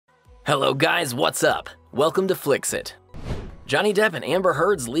Hello guys, what's up? Welcome to Flixet. Johnny Depp and Amber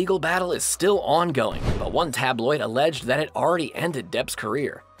Heard's legal battle is still ongoing, but one tabloid alleged that it already ended Depp's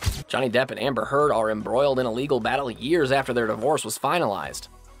career. Johnny Depp and Amber Heard are embroiled in a legal battle years after their divorce was finalized.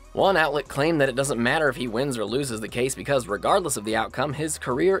 One outlet claimed that it doesn't matter if he wins or loses the case because regardless of the outcome, his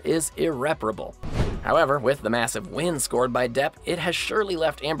career is irreparable. However, with the massive win scored by Depp, it has surely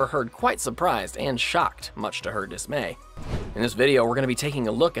left Amber Heard quite surprised and shocked, much to her dismay. In this video, we're going to be taking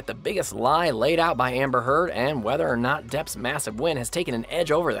a look at the biggest lie laid out by Amber Heard and whether or not Depp's massive win has taken an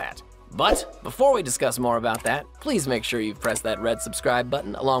edge over that. But before we discuss more about that, please make sure you've pressed that red subscribe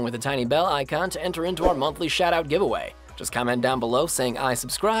button along with the tiny bell icon to enter into our monthly shoutout giveaway. Just comment down below saying I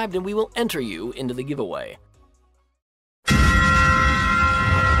subscribed and we will enter you into the giveaway.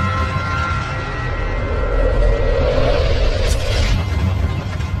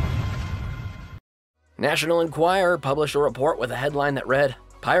 National Enquirer published a report with a headline that read,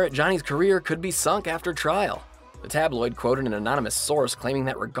 "Pirate Johnny's career could be sunk after trial." The tabloid quoted an anonymous source claiming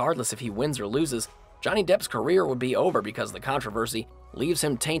that regardless if he wins or loses, Johnny Depp's career would be over because the controversy leaves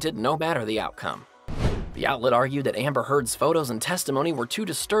him tainted no matter the outcome. The outlet argued that Amber Heard's photos and testimony were too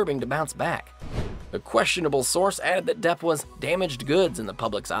disturbing to bounce back. The questionable source added that Depp was damaged goods in the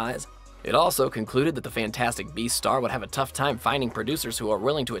public's eyes. It also concluded that the Fantastic Beasts star would have a tough time finding producers who are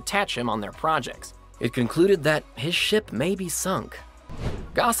willing to attach him on their projects. It concluded that his ship may be sunk.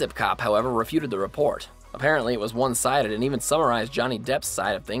 Gossip Cop, however, refuted the report. Apparently, it was one-sided and even summarized Johnny Depp's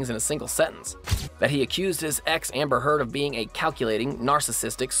side of things in a single sentence, that he accused his ex Amber Heard of being a calculating,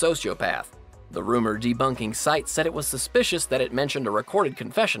 narcissistic sociopath. The rumor debunking site said it was suspicious that it mentioned a recorded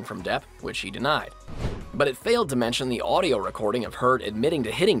confession from Depp, which he denied. But it failed to mention the audio recording of Heard admitting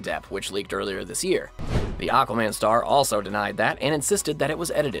to hitting Depp, which leaked earlier this year. The Aquaman star also denied that and insisted that it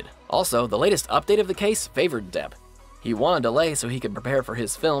was edited. Also, the latest update of the case favored Depp. He won a delay so he could prepare for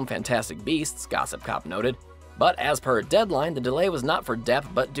his film Fantastic Beasts, Gossip Cop noted. But as per a deadline, the delay was not for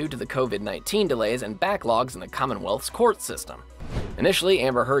Depp but due to the COVID-19 delays and backlogs in the Commonwealth's court system. Initially,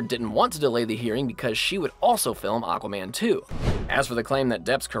 Amber Heard didn't want to delay the hearing because she would also film Aquaman 2. As for the claim that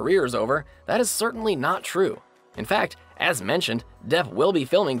Depp's career is over, that is certainly not true. In fact, as mentioned, Depp will be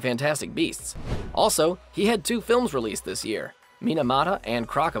filming Fantastic Beasts. Also, he had 2 films released this year, Minamata and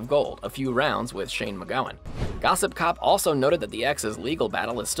Crock of Gold, A Few Rounds with Shane McGowan. Gossip Cop also noted that the ex's legal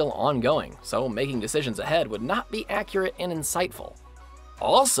battle is still ongoing, so making decisions ahead would not be accurate and insightful.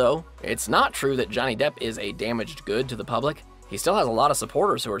 Also, it's not true that Johnny Depp is a damaged good to the public. He still has a lot of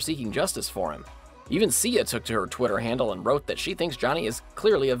supporters who are seeking justice for him. Even Sia took to her Twitter handle and wrote that she thinks Johnny is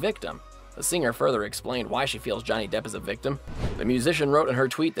clearly a victim. The singer further explained why she feels Johnny Depp is a victim. The musician wrote in her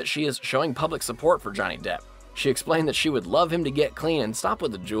tweet that she is showing public support for Johnny Depp. She explained that she would love him to get clean and stop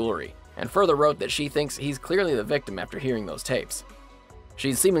with the jewelry, and further wrote that she thinks he's clearly the victim after hearing those tapes.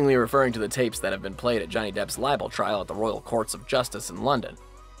 She's seemingly referring to the tapes that have been played at Johnny Depp's libel trial at the Royal Courts of Justice in London.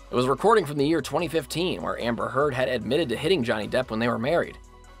 It was a recording from the year 2015 where Amber Heard had admitted to hitting Johnny Depp when they were married.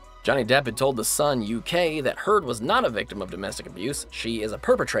 Johnny Depp had told The Sun UK that Heard was not a victim of domestic abuse, she is a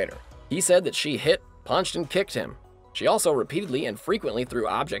perpetrator. He said that she hit, punched, and kicked him. She also repeatedly and frequently threw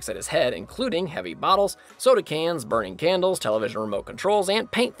objects at his head, including heavy bottles, soda cans, burning candles, television remote controls,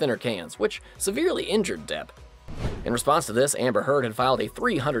 and paint thinner cans, which severely injured Depp. In response to this, Amber Heard had filed a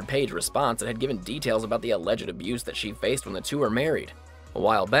 300-page response that had given details about the alleged abuse that she faced when the two were married. A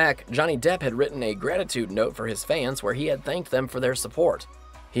while back, Johnny Depp had written a gratitude note for his fans where he had thanked them for their support.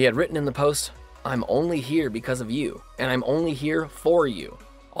 He had written in the post, "I'm only here because of you, and I'm only here for you.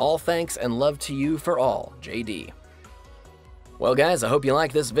 All thanks and love to you for all, JD." Well guys, I hope you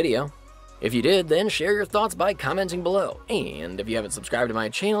liked this video. If you did, then share your thoughts by commenting below. And if you haven't subscribed to my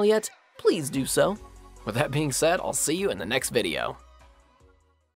channel yet, please do so. With that being said, I'll see you in the next video.